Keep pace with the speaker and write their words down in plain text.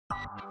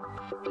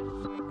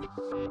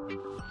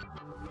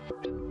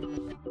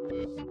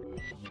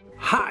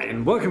Hi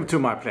and welcome to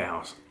my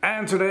playhouse,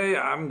 and today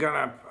I'm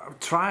gonna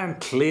try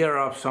and clear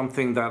up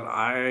something that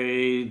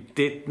I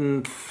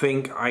didn't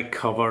think I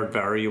covered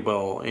very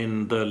well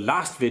in the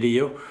last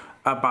video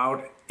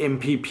about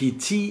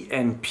MPPT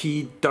and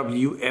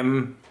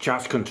PWM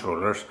charge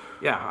controllers.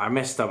 Yeah, I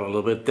messed up a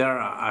little bit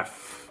there.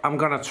 I'm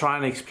gonna try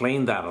and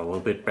explain that a little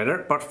bit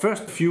better, but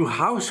first a few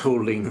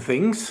householding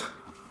things.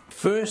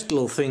 First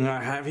little thing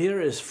I have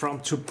here is from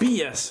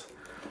Tobias.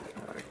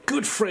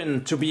 Good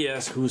friend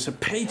Tobias, who's a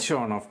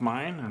patron of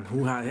mine and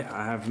who I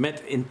have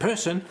met in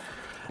person,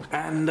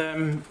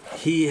 and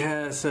he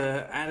has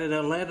added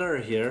a letter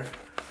here.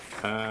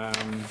 Yeah,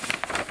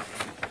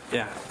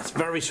 it's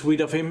very sweet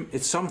of him.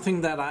 It's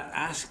something that I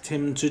asked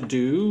him to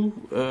do,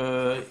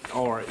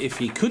 or if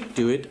he could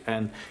do it,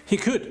 and he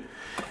could.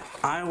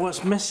 I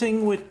was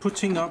messing with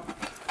putting up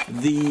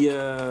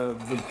the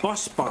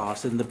bus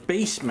bars in the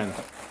basement,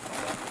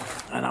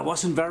 and I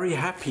wasn't very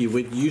happy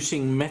with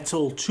using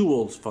metal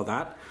tools for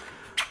that.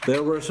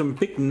 There were some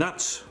big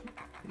nuts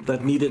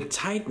that needed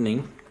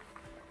tightening,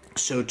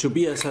 so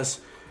Tobias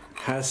has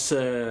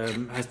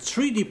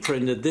 3D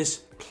printed this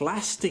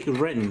plastic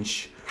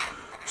wrench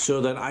so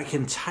that I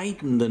can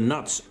tighten the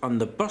nuts on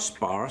the bus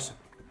bars,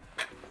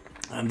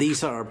 and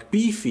these are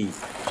beefy,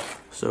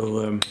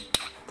 so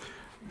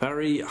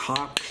very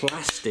hard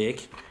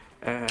plastic.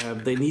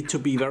 They need to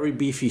be very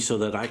beefy so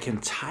that I can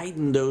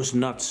tighten those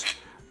nuts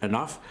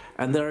enough,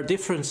 and there are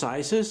different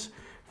sizes,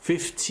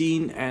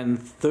 15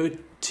 and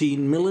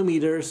 13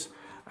 millimeters,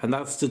 and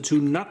that's the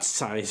two nut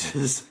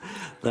sizes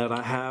that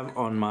I have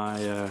on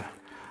my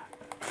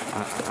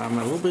I'm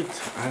a little bit,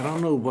 I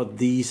don't know what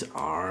these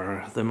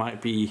are. There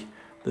might be,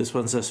 this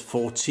one says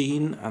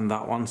 14 and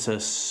that one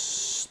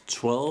says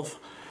 12.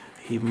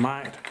 He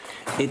might,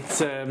 it's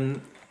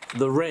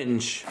the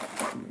wrench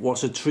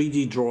was a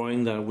 3D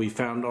drawing that we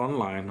found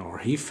online, or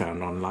he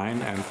found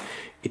online, and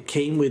it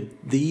came with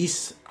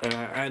these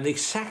and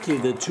exactly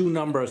the two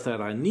numbers that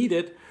I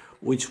needed,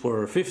 which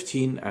were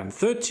 15 and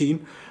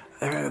 13,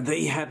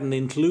 they hadn't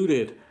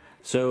included.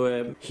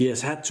 So he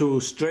has had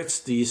to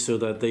stretch these so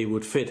that they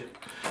would fit.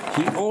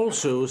 He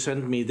also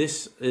sent me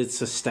this.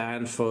 It's a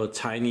stand for a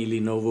tiny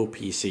Lenovo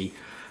PC.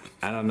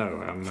 I don't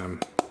know.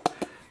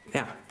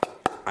 Yeah,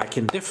 I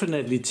can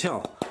definitely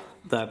tell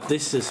that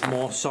this is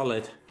more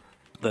solid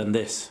than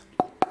this.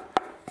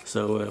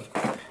 So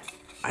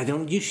I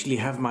don't usually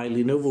have my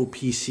Lenovo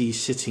PC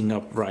sitting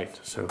upright.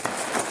 So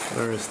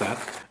where is that?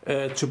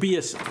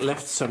 Tobias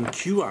left some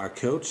QR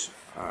codes.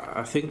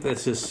 I think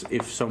this is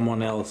if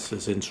someone else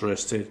is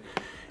interested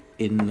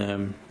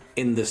in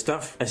the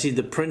stuff. I see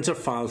the printer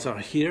files are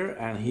here,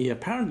 and he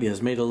apparently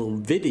has made a little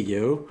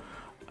video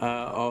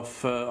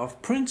of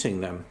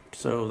printing them.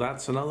 So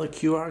that's another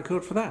QR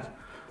code for that.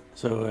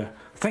 So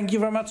thank you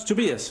very much,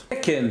 Tobias.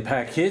 Second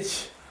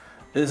package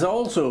is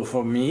also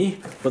for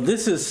me, but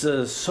this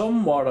is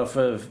somewhat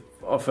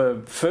of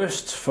a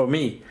first for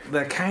me.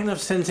 They're kind of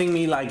sending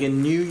me like a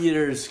New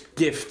Year's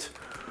gift.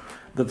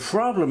 The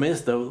problem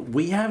is though,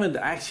 we haven't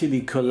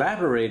actually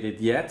collaborated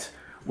yet.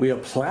 We are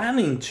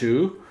planning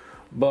to,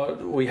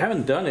 but we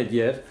haven't done it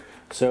yet.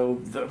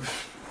 So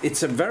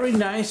it's a very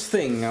nice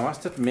thing, I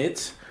must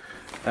admit.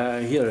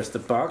 Here is the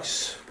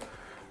box,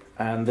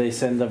 and they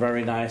send a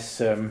very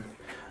nice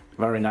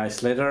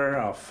letter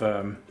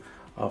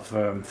of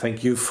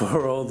thank you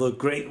for all the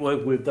great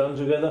work we've done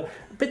together.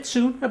 A bit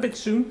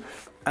soon.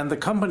 And the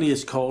company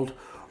is called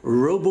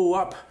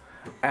RoboUp,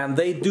 and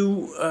they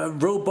do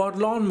robot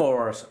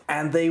lawnmowers,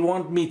 and they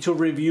want me to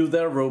review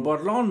their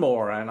robot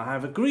lawnmower, and I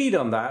have agreed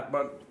on that.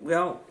 But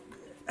well,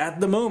 at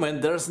the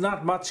moment there's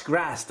not much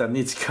grass that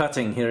needs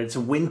cutting here. It's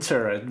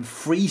winter and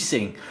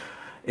freezing.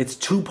 It's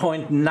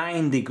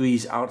 2.9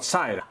 degrees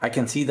outside. I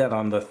can see that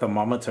on the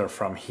thermometer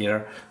from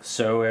here.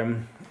 So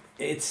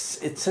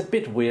it's a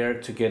bit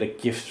weird to get a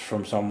gift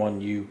from someone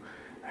you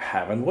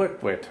haven't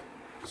worked with.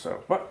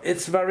 So, but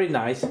it's very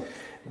nice.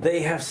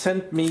 They have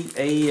sent me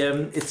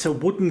it's a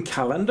wooden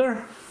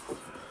calendar.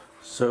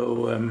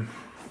 So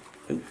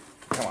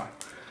come on.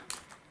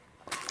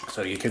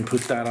 So you can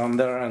put that on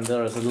there, and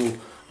there's a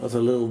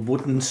little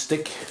wooden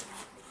stick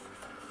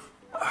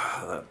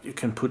that you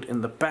can put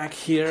in the back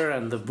here,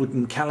 and the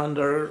wooden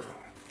calendar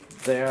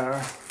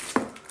there,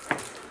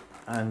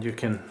 and you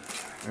can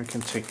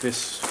take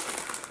this.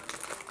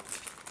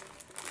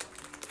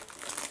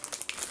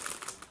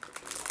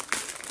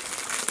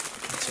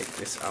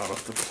 This out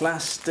of the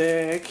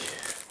plastic.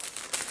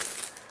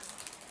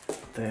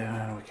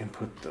 There, we can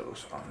put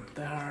those on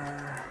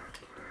there.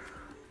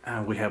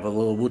 And we have a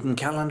little wooden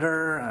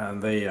calendar,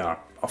 and they are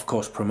of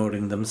course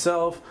promoting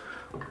themselves.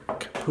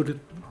 Can put it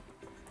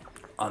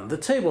on the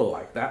table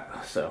like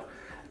that. So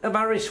a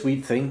very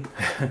sweet thing.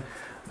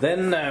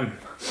 Then a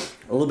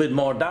little bit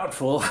more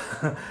doubtful.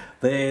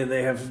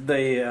 they have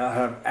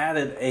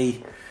added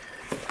a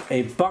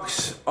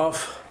box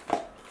of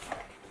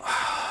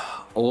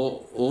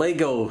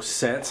Lego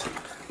set,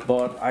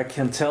 but I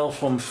can tell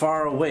from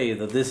far away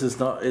that this is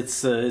not,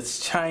 it's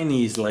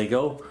Chinese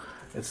Lego.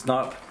 It's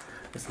not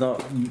It's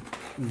not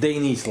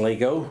Danish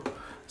Lego.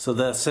 So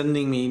they're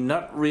sending me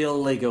not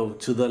real Lego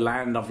to the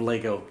land of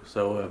Lego.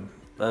 So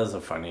that's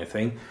a funny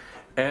thing.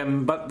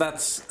 But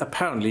that's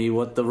apparently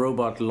what the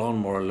robot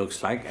lawnmower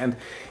looks like. And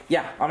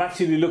yeah, I'm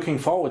actually looking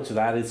forward to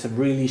that. It's a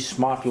really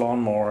smart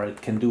lawnmower.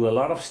 It can do a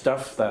lot of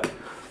stuff that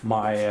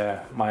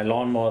my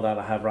lawnmower that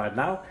I have right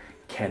now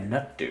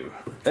cannot do.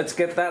 Let's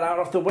get that out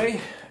of the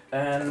way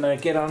and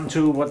get on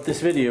to what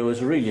this video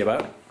is really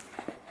about.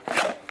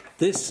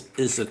 This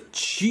is a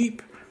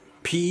cheap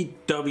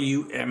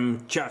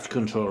PWM charge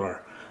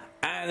controller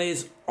and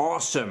it's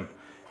awesome.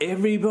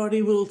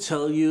 Everybody will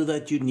tell you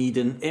that you need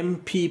an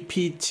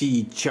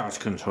MPPT charge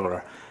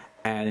controller,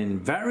 and in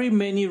very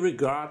many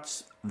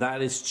regards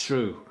that is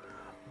true.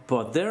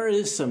 But there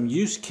is some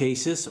use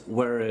cases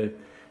where a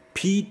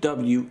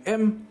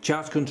PWM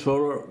charge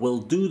controller will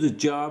do the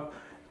job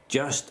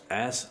just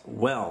as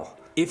well.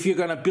 If you're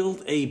gonna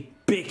build a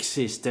big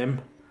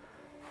system,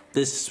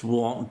 this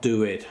won't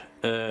do it.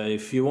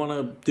 If you want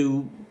to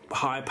do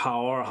high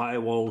power, high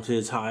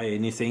voltage, high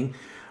anything,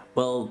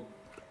 well,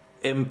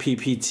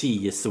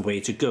 MPPT is the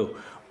way to go.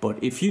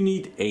 But if you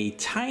need a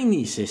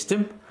tiny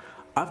system,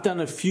 I've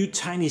done a few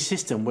tiny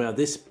systems where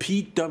this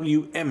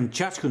PWM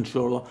charge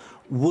controller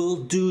will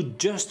do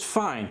just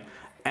fine,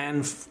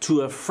 and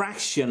to a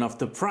fraction of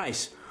the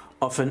price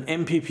of an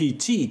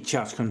MPPT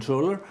charge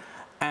controller.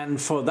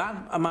 And for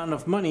that amount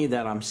of money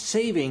that I'm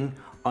saving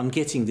on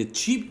getting the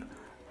cheap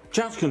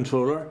charge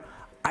controller,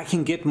 I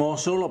can get more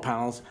solar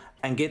panels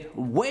and get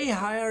way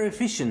higher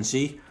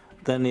efficiency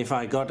than if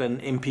I got an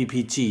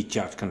MPPT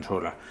charge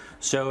controller.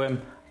 So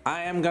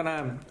I'm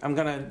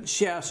gonna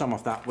share some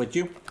of that with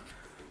you.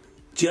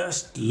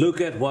 Just look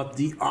at what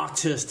the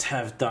artists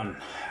have done.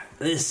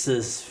 This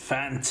is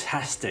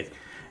fantastic.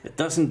 It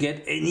doesn't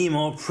get any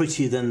more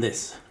pretty than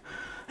this.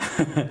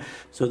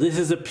 So this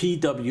is a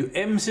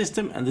PWM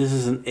system and this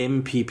is an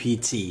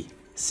MPPT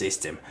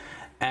system.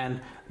 And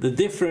the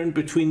difference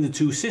between the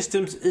two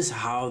systems is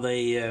how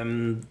they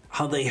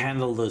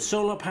handle the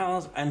solar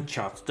panels and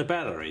charge the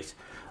batteries.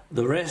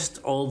 The rest,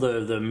 all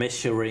the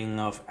measuring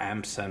of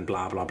amps and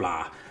blah blah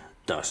blah,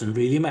 doesn't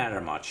really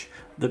matter much.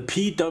 The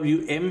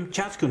PWM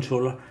charge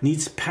controller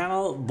needs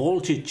panel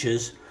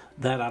voltages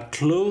that are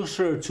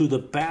closer to the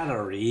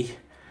battery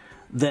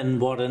than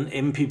what an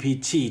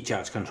MPPT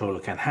charge controller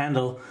can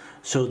handle.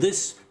 So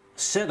this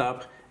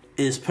setup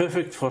is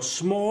perfect for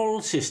small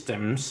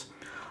systems.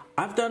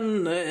 I've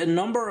done a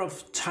number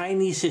of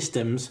tiny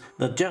systems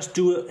that just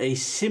do a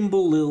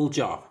simple little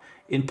job.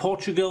 In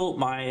Portugal,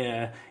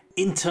 my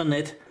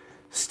internet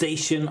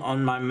station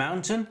on my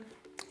mountain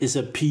is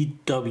a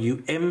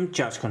PWM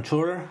charge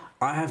controller.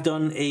 I have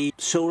done a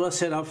solar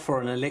setup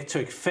for an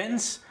electric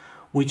fence,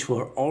 which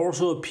were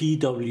also a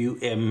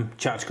PWM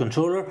charge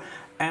controller,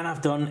 and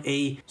I've done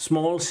a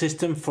small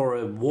system for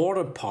a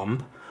water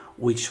pump,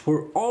 which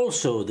were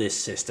also this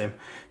system.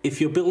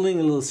 If you're building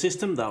a little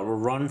system that will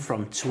run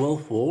from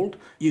 12 volt,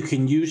 you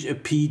can use a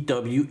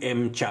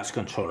PWM charge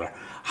controller.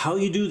 How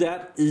you do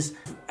that is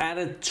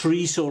added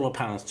 3 solar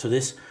panels to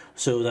this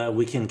so that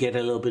we can get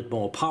a little bit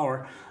more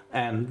power.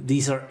 And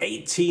these are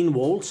 18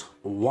 volts,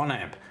 1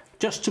 amp,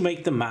 just to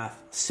make the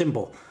math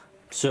simple.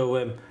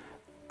 So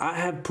I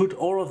have put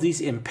all of these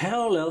in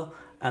parallel,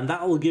 and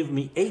that will give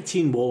me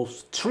 18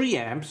 volts, 3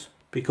 amps,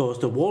 because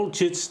the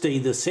voltage stay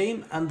the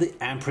same and the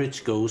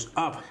amperage goes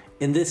up.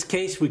 In this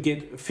case we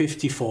get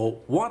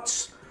 54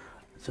 watts.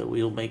 So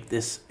we'll make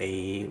this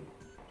a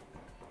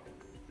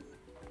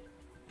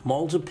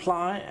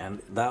multiply,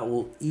 and that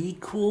will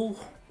equal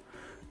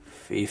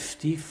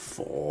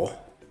 54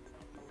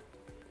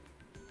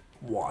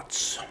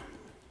 watts.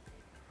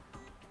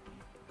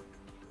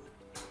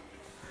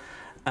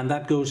 And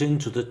that goes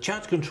into the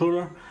charge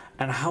controller.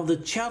 And how the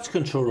charge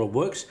controller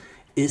works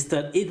is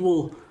that it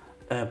will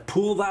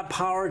pull that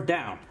power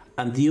down,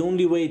 and the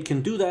only way it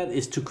can do that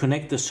is to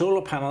connect the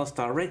solar panels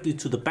directly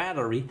to the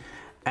battery,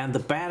 and the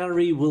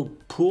battery will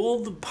pull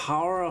the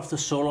power of the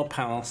solar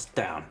panels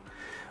down.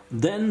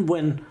 Then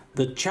when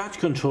the charge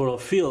controller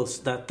feels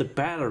that the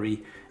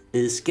battery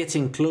is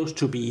getting close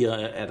to be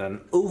at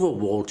an over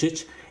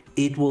voltage,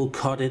 it will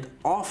cut it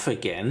off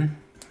again.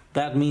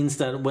 That means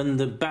that when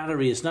the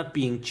battery is not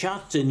being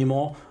charged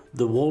anymore,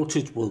 the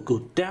voltage will go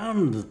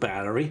down the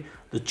battery.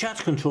 The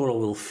charge controller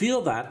will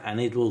feel that, and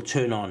it will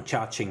turn on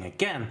charging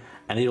again,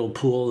 and it will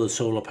pull the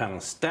solar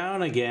panels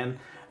down again,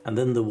 and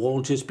then the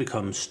voltage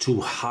becomes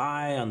too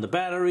high on the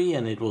battery,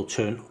 and it will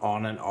turn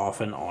on and off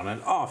and on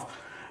and off,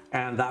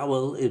 and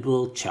it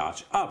will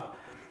charge up.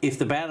 If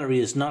the battery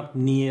is not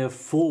near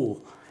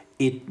full,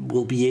 it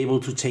will be able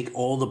to take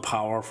all the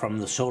power from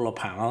the solar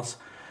panels,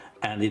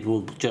 and it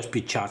will just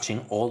be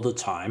charging all the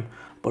time.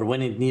 But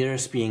when it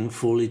nears being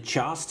fully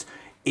charged,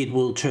 it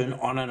will turn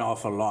on and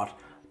off a lot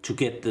to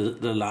get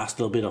the last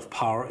little bit of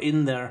power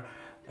in there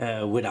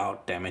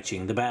without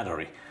damaging the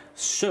battery.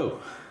 So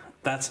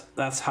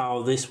that's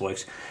how this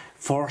works.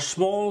 For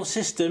small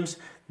systems,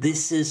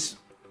 this is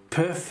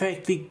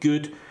perfectly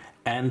good,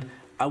 and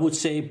I would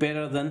say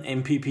better than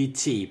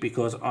MPPT,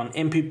 because on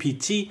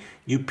MPPT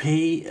you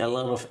pay a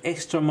lot of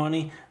extra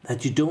money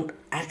that you don't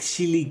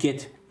actually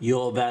get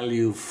your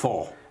value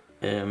for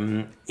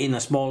in a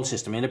small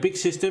system. In a big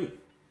system,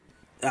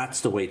 that's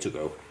the way to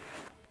go.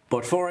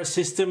 But for a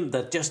system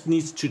that just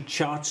needs to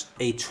charge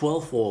a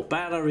 12-volt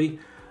battery,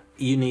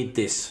 you need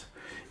this.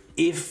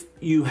 If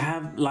you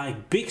have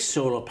like big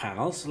solar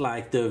panels,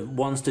 like the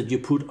ones that you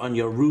put on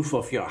your roof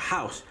of your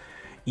house,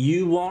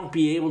 you won't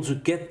be able to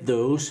get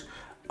those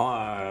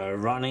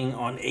running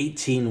on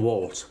 18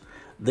 volts.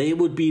 They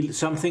would be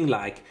something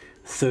like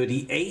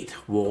 38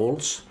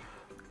 volts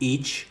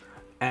each,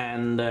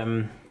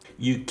 and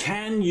you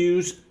can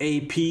use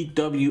a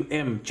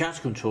PWM charge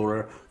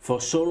controller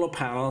for solar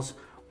panels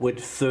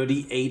with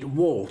 38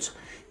 volts.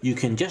 You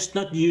can just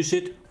not use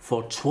it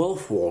for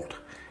 12 volt.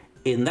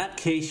 In that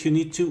case, you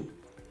need to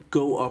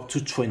go up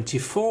to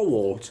 24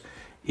 volts.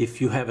 If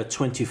you have a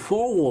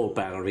 24 volt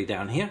battery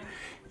down here,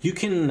 you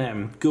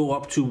can go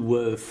up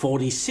to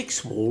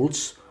 46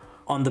 volts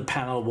on the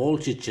panel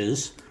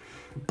voltages,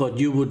 but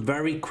you would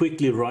very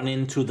quickly run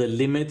into the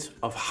limit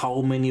of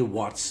how many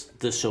watts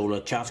the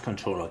solar charge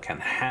controller can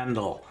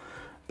handle,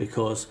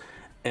 because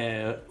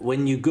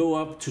when you go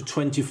up to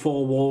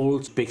 24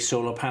 volts, big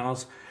solar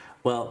panels,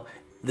 well,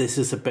 this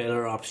is a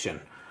better option.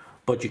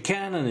 But you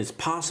can, and it's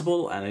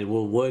possible, and it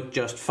will work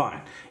just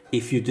fine.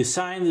 If you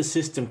design the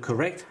system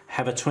correct,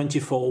 have a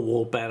 24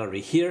 volt battery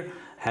here,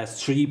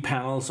 has 3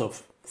 panels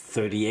of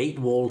 38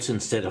 volts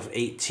instead of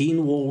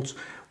 18 volts,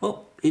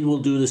 well, it will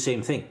do the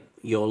same thing.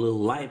 Your little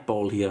light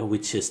bulb here,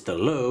 which is the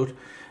load,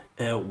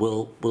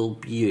 will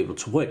be able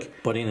to work.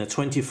 But in a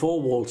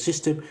 24 volt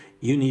system,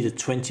 you need a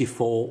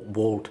 24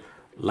 volt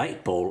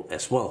light bulb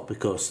as well,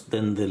 because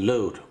then the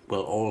load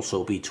will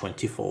also be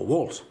 24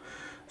 volts.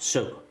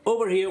 So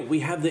over here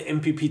we have the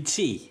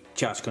MPPT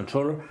charge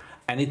controller,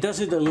 and it does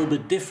it a little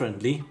bit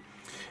differently.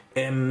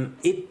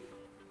 It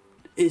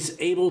is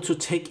able to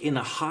take in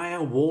a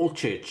higher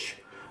voltage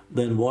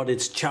than what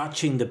it's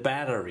charging the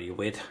battery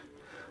with.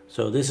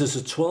 So this is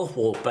a 12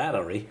 volt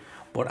battery,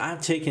 but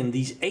I've taken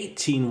these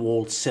 18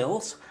 volt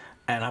cells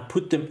and I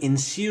put them in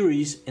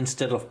series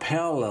instead of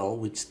parallel,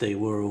 which they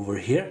were over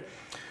here.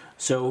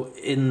 So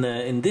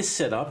in this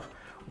setup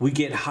we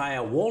get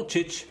higher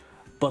voltage,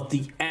 but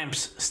the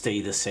amps stay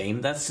the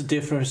same. That's the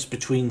difference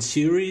between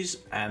series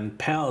and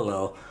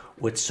parallel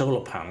with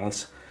solar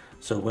panels.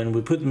 So when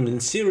we put them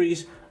in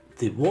series,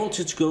 the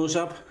voltage goes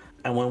up,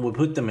 and when we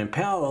put them in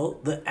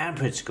parallel, the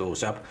amperage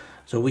goes up.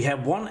 So we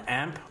have 1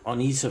 amp on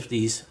each of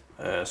these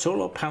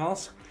solar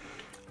panels,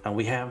 and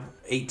we have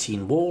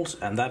 18 volts,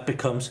 and that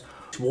becomes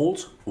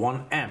volts,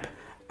 1 amp.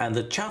 And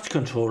the charge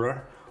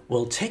controller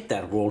will take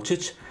that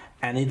voltage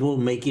and it will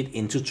make it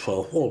into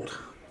 12 volt.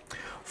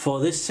 For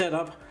this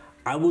setup,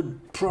 I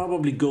would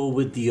probably go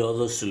with the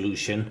other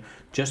solution,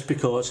 just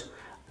because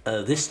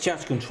this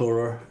charge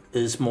controller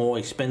is more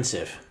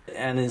expensive.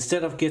 And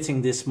instead of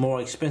getting this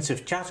more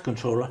expensive charge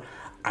controller,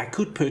 I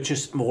could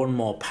purchase one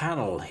more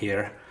panel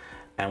here.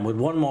 And with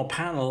one more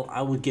panel,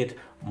 I would get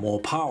more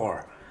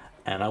power.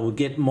 And I would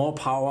get more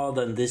power,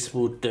 then this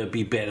would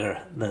be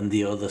better than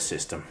the other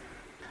system.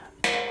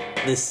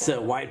 This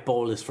white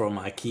ball is from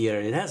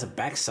IKEA. It has a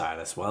backside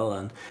as well,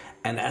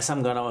 and as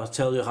I'm gonna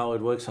tell you how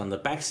it works on the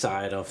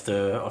backside of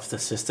the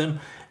system,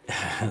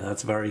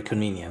 that's very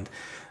convenient.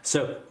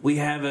 So we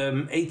have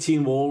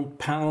 18 volt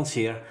panels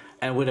here,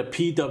 and with a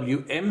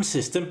PWM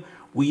system,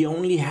 we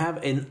only have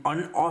an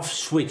on-off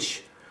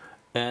switch,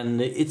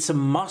 and it's a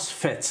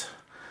MOSFET.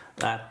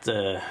 That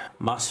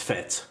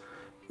MOSFET.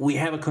 We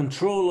have a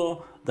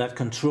controller that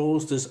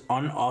controls this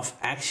on-off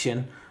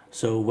action.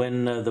 So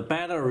when the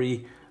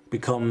battery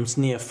becomes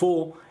near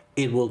full,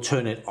 it will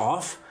turn it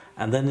off,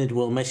 and then it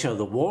will measure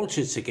the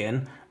voltage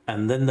again,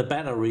 and then the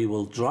battery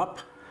will drop,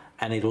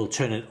 and it will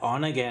turn it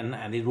on again,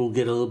 and it will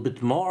get a little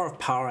bit more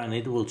power, and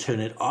it will turn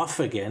it off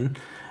again,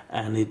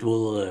 and it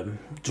will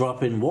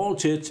drop in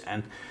voltage,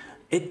 and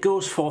it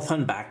goes forth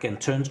and back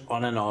and turns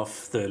on and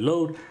off the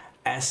load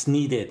as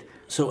needed.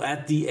 So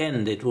at the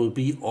end it will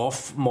be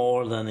off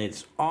more than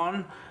it's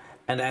on,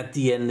 and at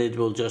the end it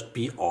will just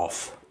be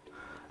off.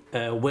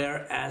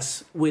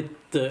 Whereas with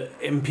the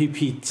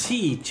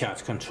MPPT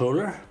charge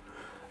controller,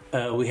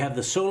 we have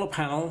the solar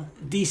panel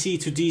DC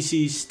to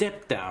DC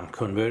step down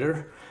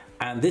converter,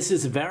 and this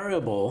is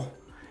variable.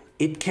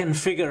 It can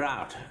figure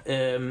out,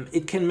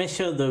 it can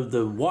measure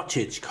the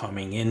wattage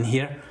coming in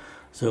here.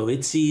 So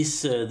it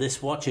sees this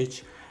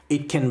wattage.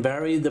 It can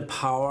vary the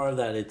power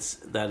that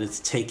it's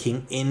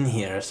taking in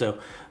here. So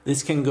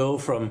this can go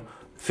from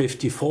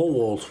 54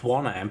 volts,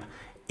 1 amp.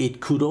 It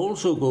could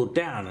also go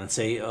down and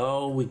say,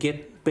 oh, we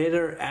get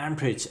better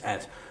amperage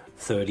at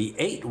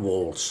 38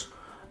 volts.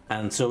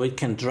 And so it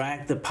can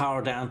drag the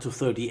power down to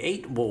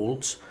 38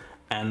 volts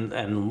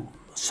and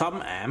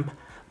some amp.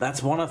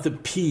 That's one of the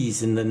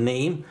P's in the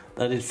name,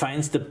 that it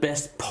finds the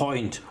best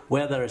point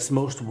where there is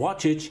most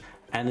wattage,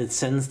 and it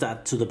sends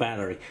that to the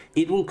battery.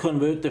 It will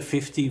convert the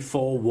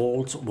 54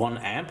 volts 1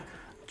 amp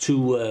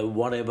to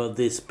whatever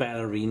this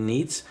battery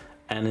needs,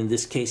 and in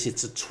this case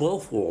it's a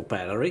 12 volt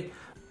battery.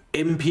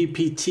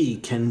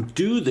 MPPT can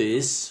do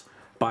this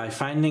by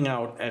finding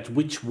out at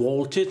which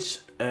voltage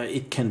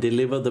it can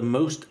deliver the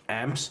most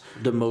amps,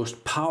 the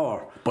most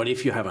power. But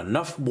if you have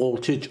enough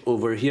voltage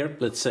over here,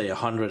 let's say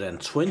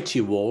 120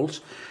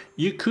 volts,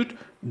 you could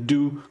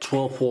do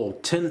 12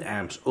 volt 10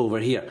 amps over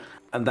here.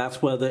 And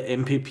that's where the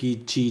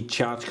MPPT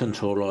charge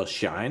controller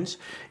shines.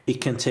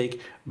 It can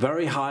take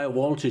very high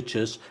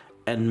voltages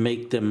and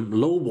make them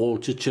low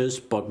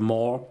voltages but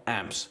more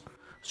amps.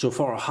 So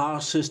for a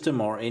house system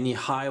or any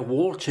high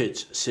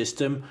voltage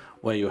system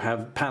where you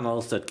have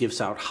panels that gives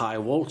out high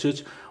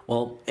voltage,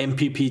 well,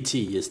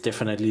 MPPT is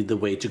definitely the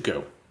way to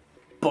go.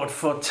 But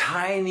for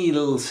tiny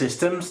little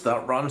systems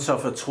that runs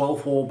off a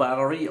 12 volt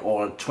battery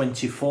or a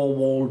 24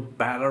 volt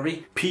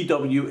battery,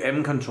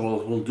 PWM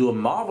controllers will do a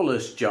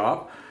marvelous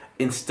job.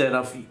 Instead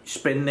of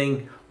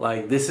spending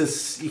like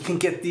you can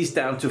get these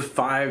down to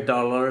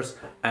 $5,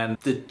 and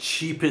the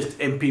cheapest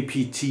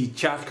MPPT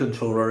charge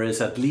controller is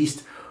at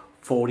least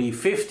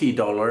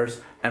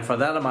 $40–50, and for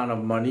that amount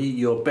of money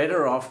you're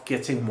better off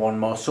getting one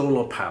more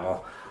solar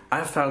panel.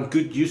 I've found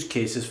good use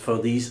cases for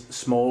these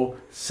small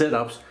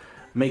setups.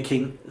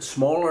 Making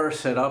smaller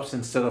setups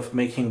instead of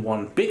making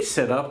one big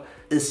setup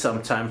is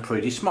sometimes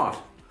pretty smart.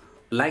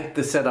 Like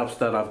the setups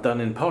that I've done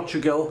in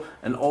Portugal,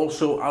 and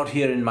also out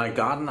here in my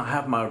garden I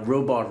have my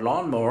robot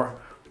lawnmower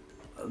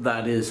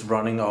that is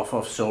running off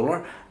of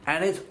solar,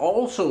 and it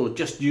also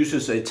just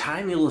uses a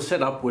tiny little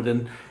setup with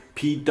an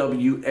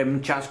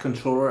PWM charge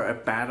controller, a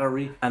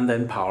battery, and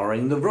then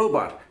powering the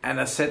robot. And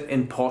as said,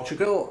 in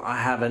Portugal I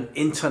have an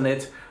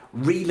internet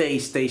relay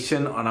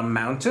station on a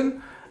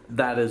mountain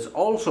that is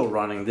also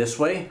running this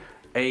way.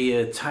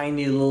 A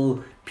tiny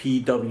little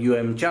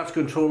PWM charge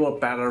controller,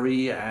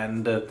 battery,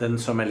 and then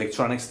some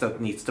electronics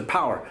that needs the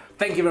power.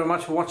 Thank you very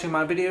much for watching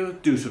my video.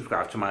 Do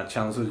subscribe to my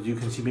channel so that you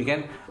can see me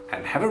again,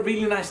 and have a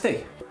really nice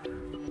day.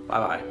 Bye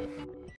bye.